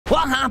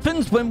what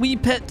happens when we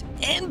pit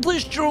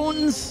endless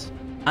drones,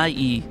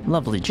 i.e.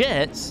 lovely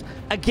jets,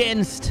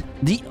 against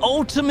the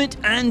ultimate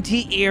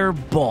anti-air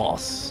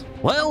boss?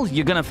 Well,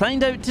 you're gonna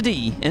find out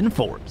today in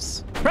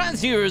Frazzz.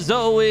 Frazzz here as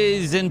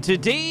always, and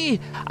today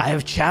I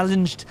have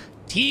challenged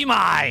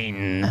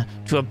T-Mine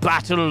to a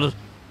battle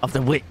of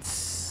the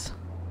wits.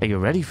 Are you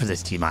ready for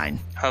this, T-Mine?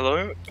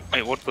 Hello?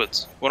 Wait, what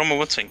wits? What am I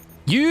witsing?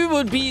 You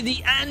would be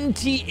the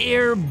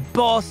anti-air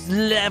boss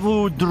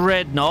level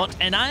dreadnought,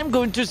 and I'm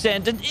going to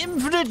send an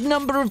infinite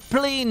number of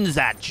planes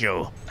at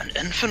you. An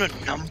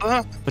infinite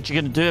number? What you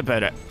gonna do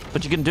about it?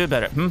 What you gonna do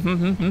about it?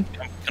 I'm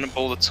gonna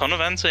build a ton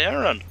of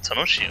anti-air and a ton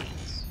of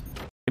shields.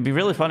 It'd be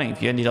really funny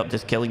if you ended up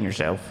just killing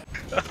yourself.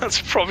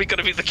 That's probably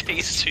gonna be the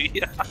case too,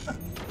 yeah.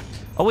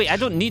 Oh wait, I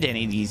don't need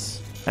any of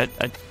these. I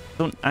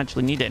don't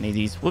actually need any of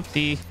these.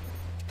 Whoopsie.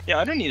 Yeah,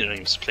 I don't need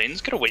any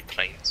planes. Get away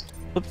planes.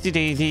 Whoopsie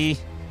daisy.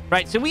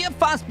 Right, so we have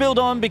fast build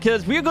on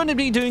because we're going to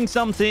be doing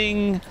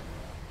something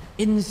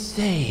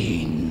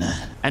insane.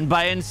 And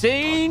by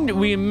insane,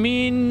 we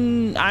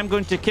mean I'm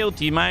going to kill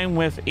T-Mine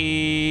with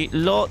a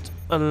lot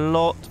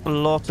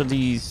of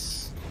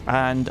these.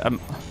 And a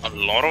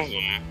lot of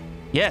them?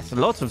 Yes,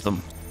 lots of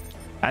them.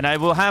 And I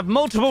will have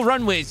multiple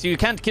runways, so you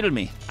can't kill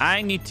me.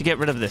 I need to get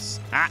rid of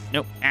this.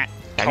 No.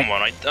 Come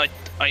on,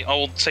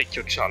 I'll take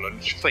your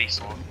challenge.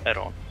 Face on, head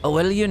on. Oh,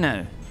 will you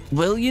know?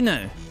 Will you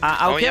know?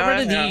 I'll get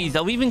rid of these.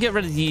 I'll even get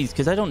rid of these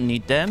because I don't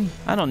need them.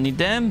 I don't need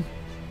them.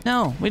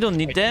 No, we don't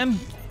need them.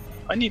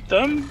 I need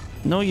them.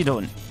 No, you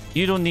don't.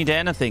 You don't need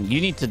anything. You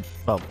need to,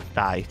 well,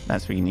 die.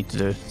 That's what you need to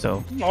do.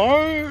 So. No,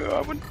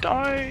 I would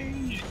die.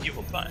 You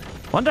will die.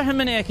 Wonder how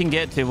many I can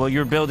get to while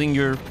you're building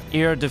your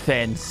air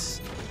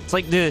defense. It's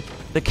like the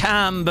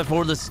calm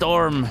before the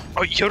storm.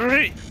 Oh, you're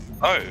already.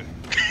 Oh.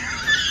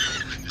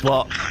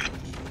 What?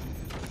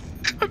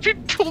 I've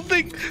been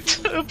building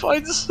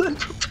turbines and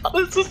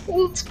propellers this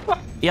whole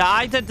time. Yeah,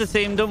 I did the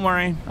same. Don't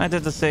worry. I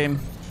did the same.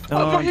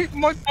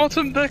 My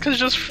bottom deck is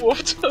just 4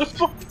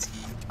 turbines.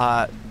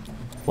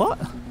 What?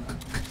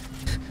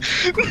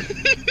 You're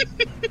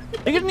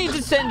gonna need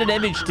to send an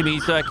image to me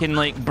so I can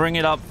like bring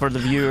it up for the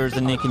viewers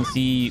and they can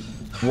see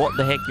what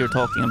the heck you're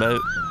talking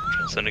about.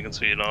 Sending it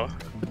to you now.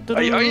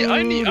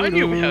 I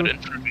knew we had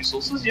infinite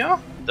resources. Yeah,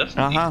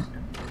 definitely.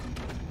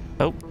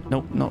 Oh,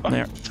 no, not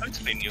there.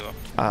 Totally knew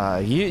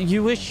it.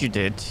 You wish you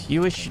did.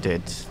 You wish you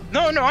did.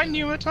 No, I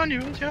knew it,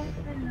 yeah.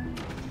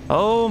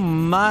 Oh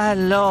my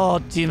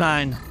lord,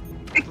 T-Mine.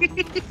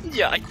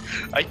 Yeah,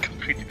 I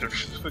completely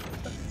forgot.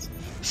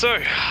 So,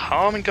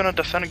 how am I gonna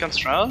defend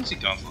against Frazzz?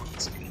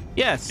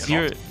 Yes,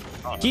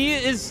 he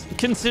is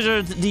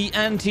considered the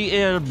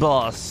anti-air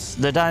boss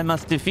that I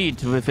must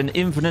defeat with an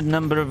infinite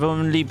number of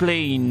only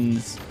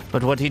planes.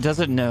 But what he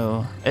doesn't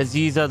know is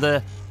these are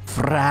the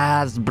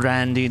Frazzz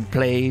branded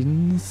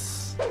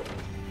planes.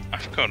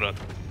 I've got an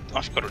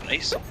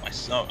ace on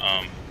myself.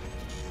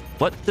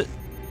 What the?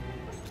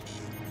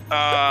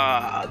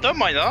 Don't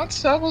mind that.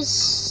 That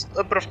was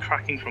a bit of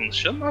cracking from the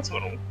ship. That's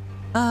all.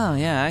 Oh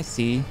yeah, I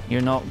see.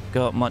 You're not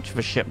got much of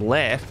a ship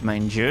left,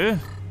 mind you.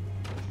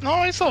 No,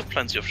 I still have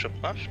plenty of ship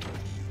left.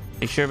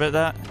 You sure about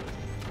that?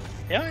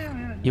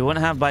 Yeah. You won't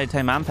have by the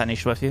time I'm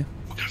finished with you.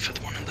 I can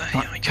fit one in there.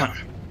 Yeah, I can.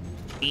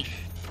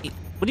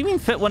 What do you mean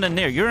fit one in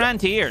there? You're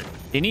anti-air.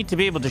 They need to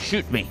be able to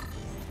shoot me.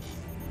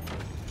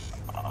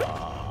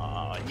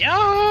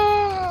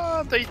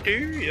 Yeah, they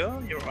do.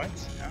 Yeah, you're right.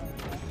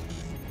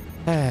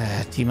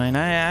 Yeah. T-Mine,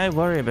 I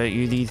worry about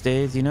you these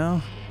days, you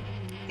know?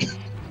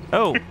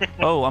 Oh,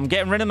 I'm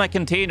getting rid of my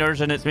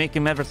containers and it's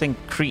making everything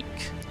creak.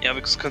 Yeah,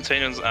 because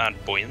containers add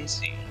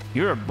buoyancy.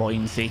 You're a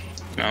buoyancy.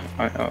 No,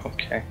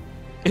 okay.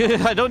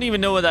 I don't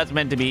even know what that's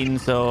meant to mean,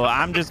 so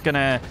I'm just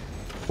gonna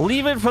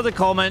leave it for the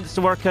comments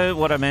to work out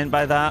what I meant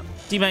by that.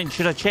 T-Mine,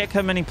 should I check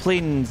how many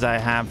planes I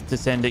have to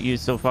send at you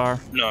so far?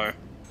 No.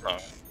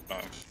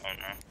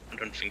 I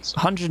don't think so.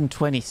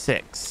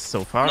 126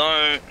 so far. No,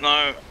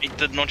 I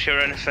did not hear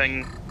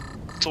anything.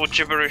 It's all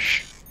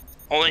gibberish.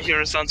 All I hear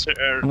is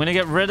anti-air. I'm gonna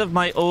get rid of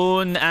my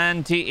own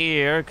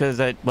anti-air because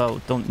I, well,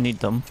 don't need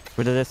them. Get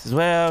rid of this as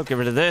well. Get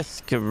rid of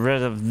this. Get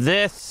rid of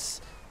this.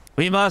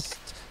 We must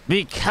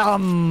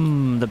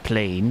become the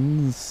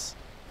planes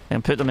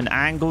and put them in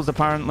angles.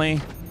 Apparently,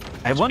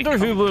 I wonder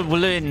who will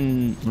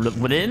win.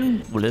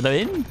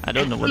 I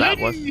don't know what that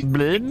was.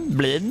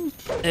 Blin.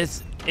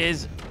 This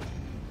is.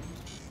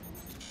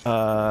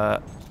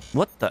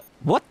 What the?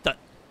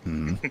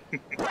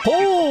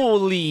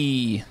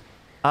 Holy.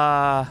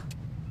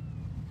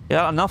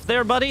 Yeah, enough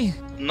there, buddy?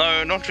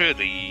 No, not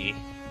really.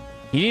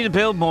 You need to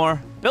build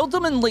more. Build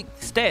them in, like,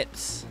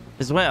 steps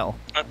as well.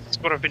 That's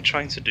what I've been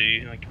trying to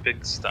do, like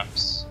big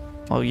steps.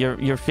 Oh,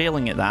 you're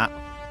failing at that.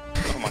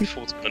 Oh, my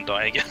foot's gonna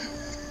die again.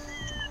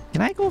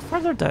 Can I go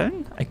further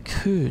down? I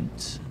could.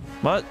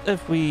 What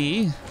if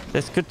we...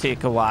 This could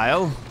take a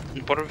while.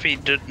 What if we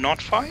did not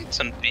fight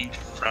and be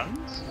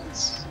friends?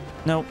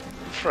 No.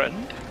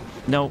 Friend?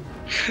 No.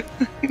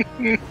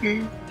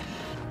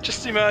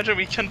 Just imagine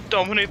we can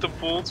dominate the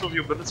world with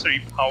your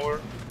military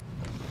power.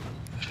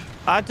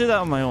 I'd do that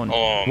on my own.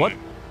 What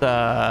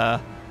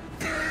the...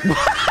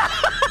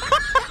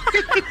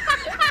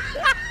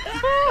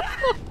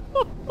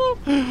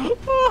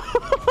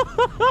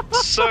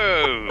 So,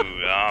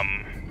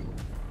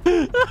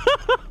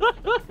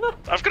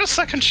 I've got a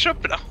second ship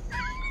now.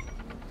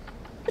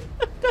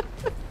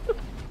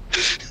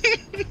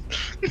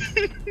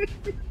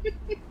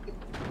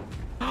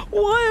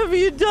 What have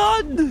you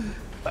done?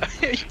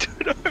 I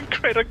don't know, I've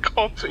created a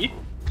copy.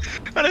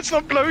 And it's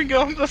not blowing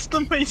up, that's the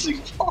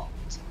amazing part.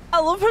 I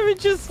love how it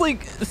just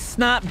like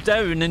snapped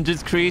down and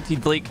just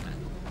created like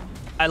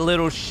a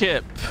little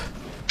ship.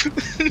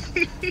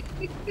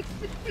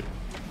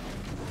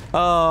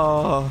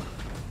 Oh.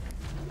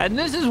 And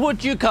this is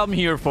what you come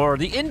here for.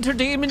 The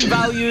entertainment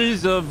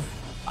values of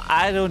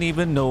I don't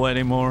even know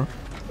anymore.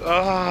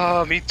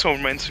 Ah, me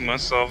tormenting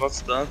myself,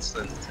 that's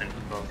entertaining.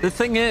 The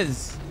thing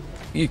is,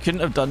 you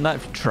couldn't have done that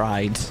if you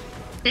tried.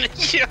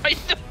 Yeah, I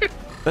know.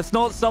 That's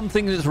not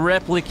something that's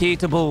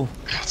replicatable.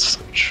 That's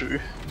so true.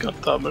 God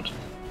damn it.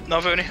 Now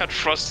I've only had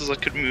thrusters, I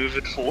could move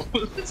it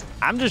forward.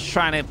 I'm just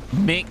trying to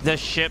make this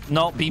ship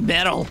not be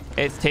metal.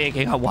 It's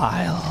taking a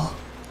while.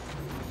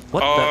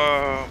 What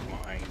Oh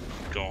my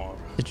god.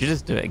 Did you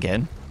just do it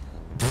again?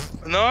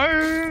 No.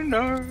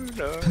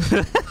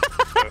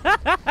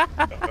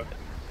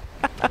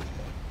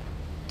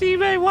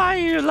 Teammate, why are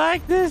you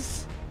like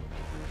this?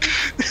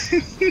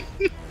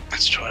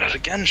 Let's try that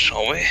again,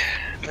 shall we?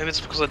 Maybe it's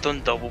because I've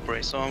done double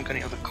brace, so I'm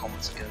getting other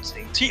comments again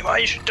saying, Team,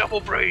 you should double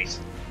brace!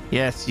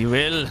 Yes, you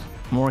will.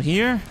 More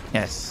here?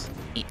 Yes.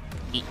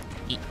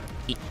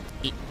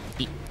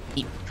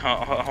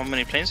 How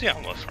many planes do you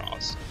have left,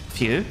 Frazzz?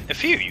 Few. A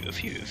few.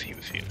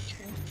 Okay.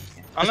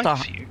 I like a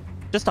few.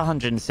 Just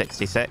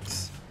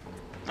 166.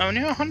 Oh,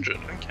 only 100,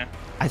 okay.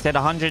 I said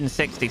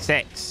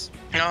 166.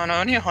 No,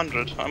 only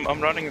 100. I'm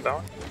writing it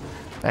down.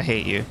 I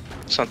hate you.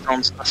 So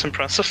that's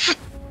impressive.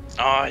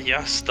 Ah,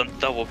 yes, the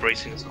double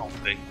bracing is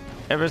helping.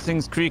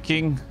 Everything's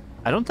creaking.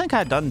 I don't think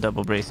I've done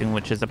double bracing,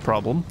 which is a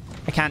problem.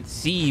 I can't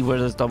see where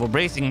there's double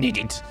bracing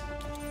needed.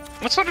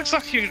 That's not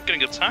exactly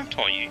getting attacked,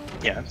 are you?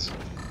 Yes.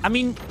 I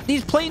mean,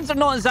 these planes are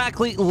not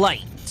exactly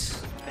light.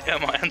 Yeah,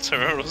 my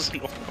anti-air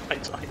wasn't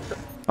right either.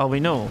 Oh, we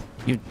know.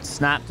 You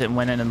snapped it and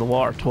went in the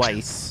water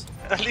twice.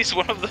 At least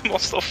one of them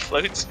was still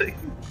floating.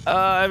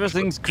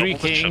 Everything's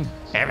creaking.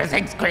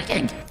 Everything's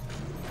creaking.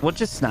 What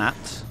just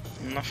snapped?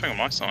 Nothing on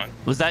my side.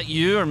 Was that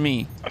you or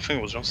me? I think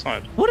it was your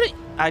side.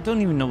 I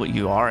don't even know what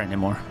you are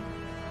anymore.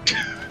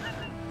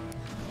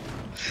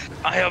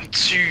 I am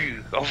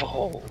 2 of a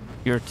whole.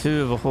 You're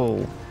 2 of a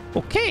whole.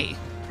 Okay.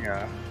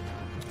 Yeah.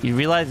 You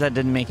realize that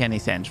didn't make any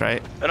sense,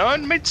 right? No,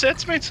 it made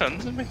sense.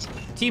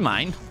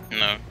 T-Mine,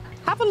 No.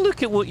 have a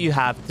look at what you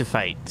have to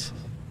fight.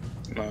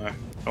 No, I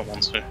don't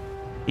want to.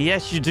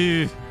 Yes, you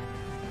do.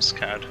 I'm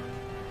scared.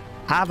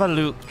 Have a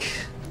look.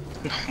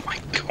 Oh my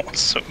god,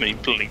 so many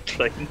bloody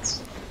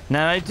planes.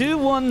 Now, I do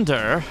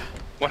wonder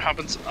What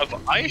happens if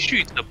I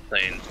shoot the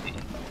plane?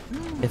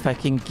 if I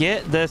can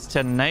get this to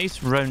a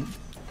nice round...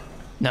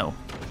 No.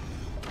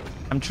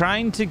 I'm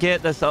trying to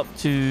get this up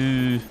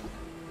to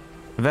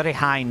a very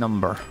high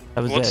number.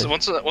 That was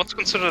What's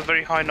considered a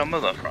very high number,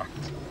 though, Frazzz?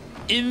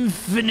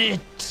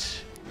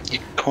 Infinite. You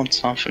can't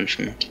have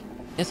infinite.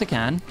 Yes, I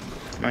can.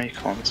 No, you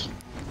can't.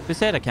 Who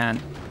said I can?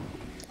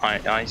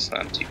 I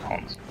said you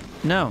can't.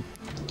 No.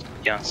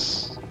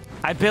 Yes.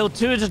 I build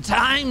 2 at a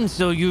time,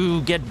 so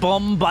you get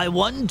bombed by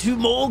 1 to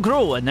more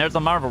grow. And there's a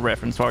Marvel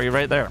reference for you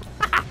right there.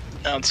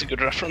 That's a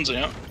good reference,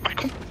 yeah. I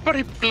can't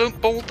very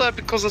bold there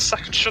because the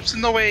second ship's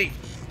in the way.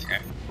 Okay.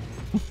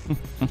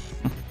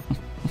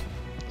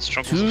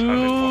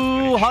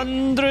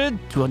 200,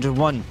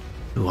 201,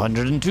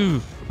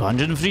 202,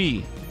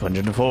 203,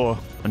 204,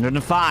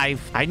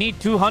 205. I need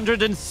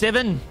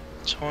 207.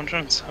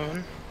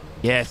 207?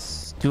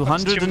 Yes,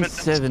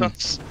 207.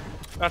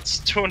 That's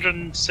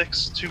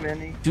 206 too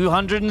many.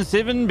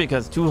 207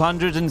 because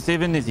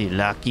 207 is a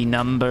lucky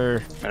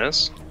number. It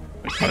is?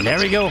 And there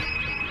we go.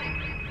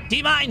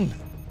 T-Mine,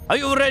 are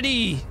you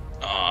ready?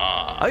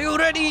 Are you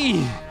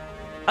ready?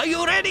 Are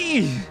you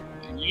ready?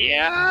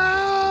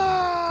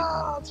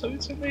 Yeah!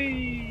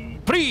 Totally!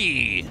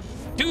 3,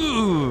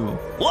 2,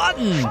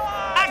 1,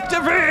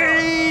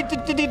 activate!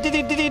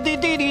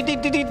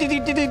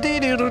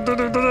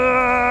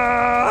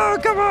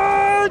 Come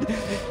on!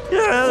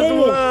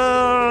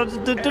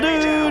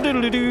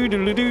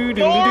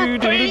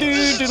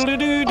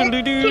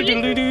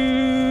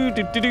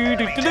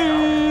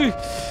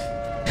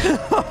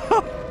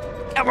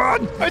 Come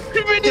on!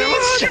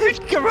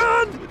 Come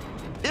on!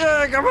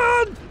 Yeah, come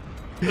on!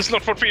 That's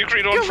not what we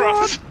agreed on,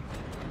 Frazzz.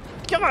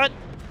 Come on!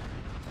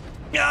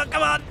 Yeah,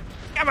 come on!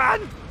 Come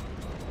on!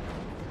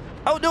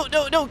 Oh,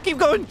 no, keep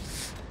going!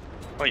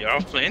 Oh, you're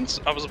off planes?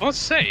 I was about to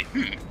say,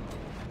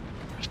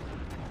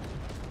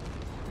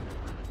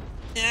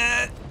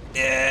 Yeah,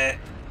 yes.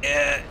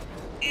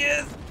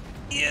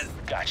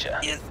 Gotcha.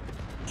 Yes.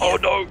 Oh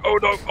no, oh!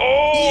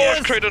 Yes.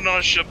 I've created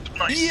another ship.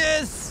 Nice.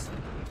 Yes!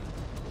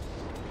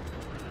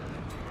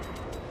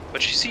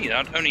 But you see,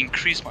 that only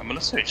increased my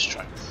military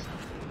strength.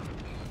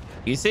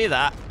 You say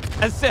that,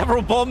 and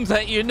several bombs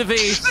hit you in the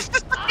face.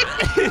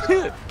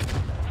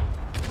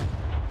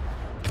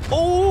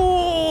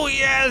 Oh,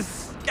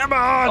 yes! Come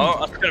on! Oh,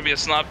 that's gonna be a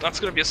snap. That's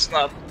gonna be a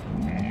snap.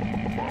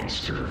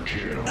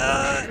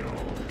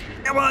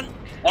 Come on!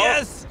 Oh,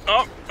 Yes!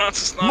 Oh,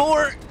 that's a snap.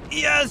 More!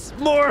 Yes!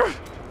 More!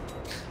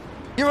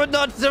 You would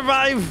not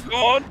survive!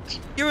 God.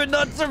 You would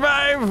not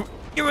survive!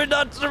 You would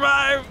not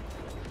survive!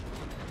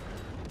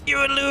 You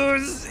would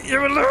lose!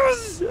 You would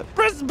lose!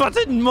 Press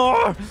button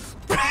more!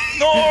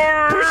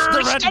 No! Push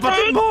the red Stop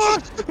button it! more!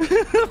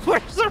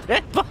 Push the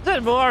red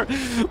button more!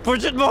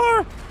 Push it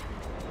more!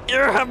 You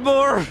have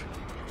more!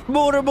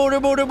 More! More!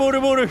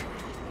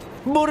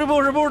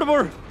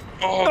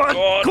 Oh,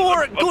 God.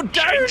 Core! A Go down!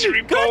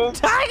 changery Go ball.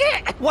 dang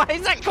it! Why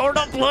is that core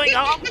not blowing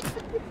up?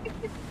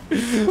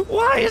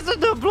 Why is it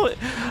not blowing?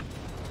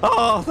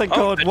 Oh, thank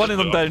God! it One just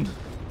of them blew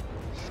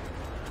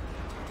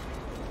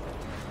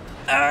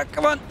down.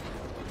 Come on!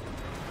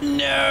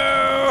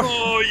 No!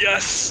 Oh,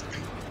 yes.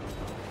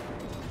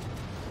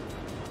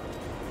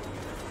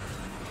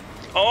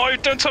 Oh, I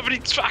don't have any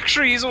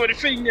factories or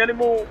anything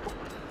anymore.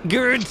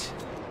 Good.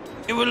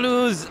 You will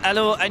lose.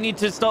 Hello, I need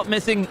to stop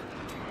missing.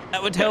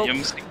 That would help. You're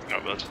missing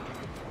a bit.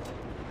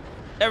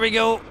 There we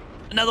go.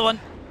 Another one.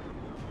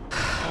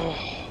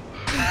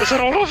 Is that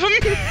all of them?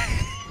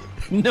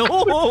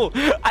 No,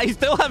 I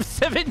still have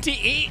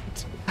 78.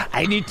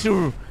 I need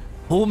to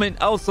home in.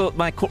 Also,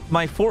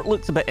 my fort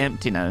looks a bit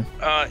empty now.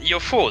 Your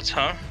fort,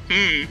 huh?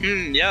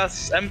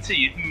 Yes,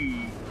 empty.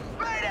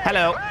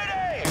 Hello.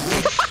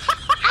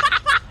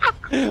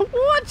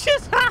 What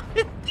just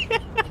happened?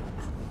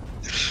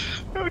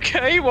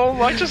 Okay,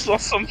 well, I just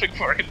lost something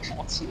very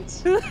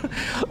important.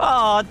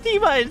 Oh,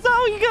 Dima, is that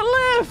all you got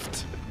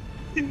left?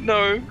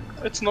 No,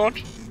 it's not.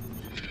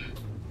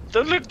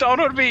 Don't look down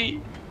on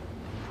me.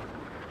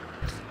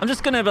 I'm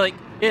just gonna be like,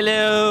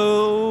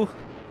 hello.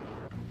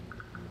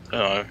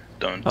 No,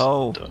 don't.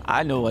 Oh, Don't.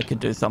 I know I could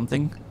do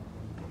something.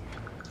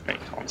 I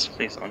can't.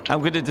 Please don't.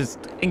 I'm gonna just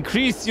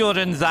increase your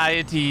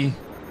anxiety.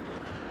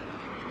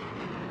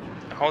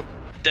 How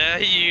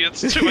dare you?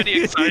 It's too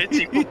many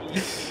anxiety for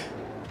me.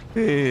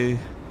 Hey.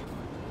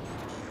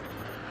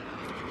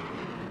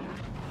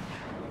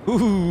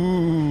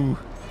 Ooh.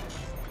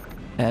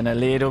 And a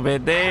little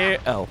bit there.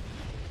 Oh.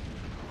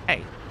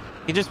 Hey,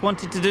 he just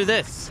wanted to do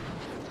this.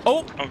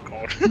 Oh. Oh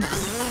God.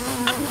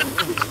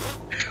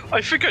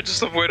 I think I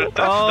just avoided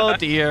that. Oh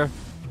dear.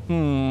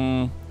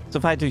 So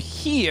if I do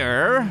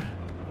here,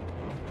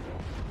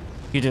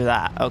 you do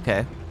that.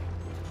 Okay.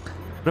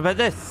 What about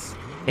this?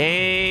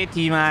 Hey,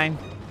 T-Mine.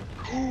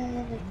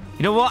 You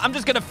know what? I'm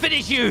just gonna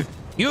finish you.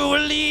 You will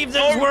leave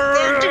this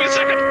world. Give me a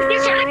second. Give me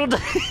a second.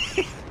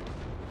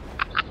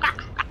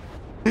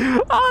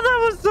 Oh,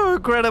 that was so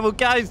incredible.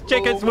 Guys,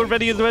 check out some more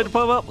videos about to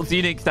pop up. We'll see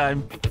you next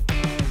time.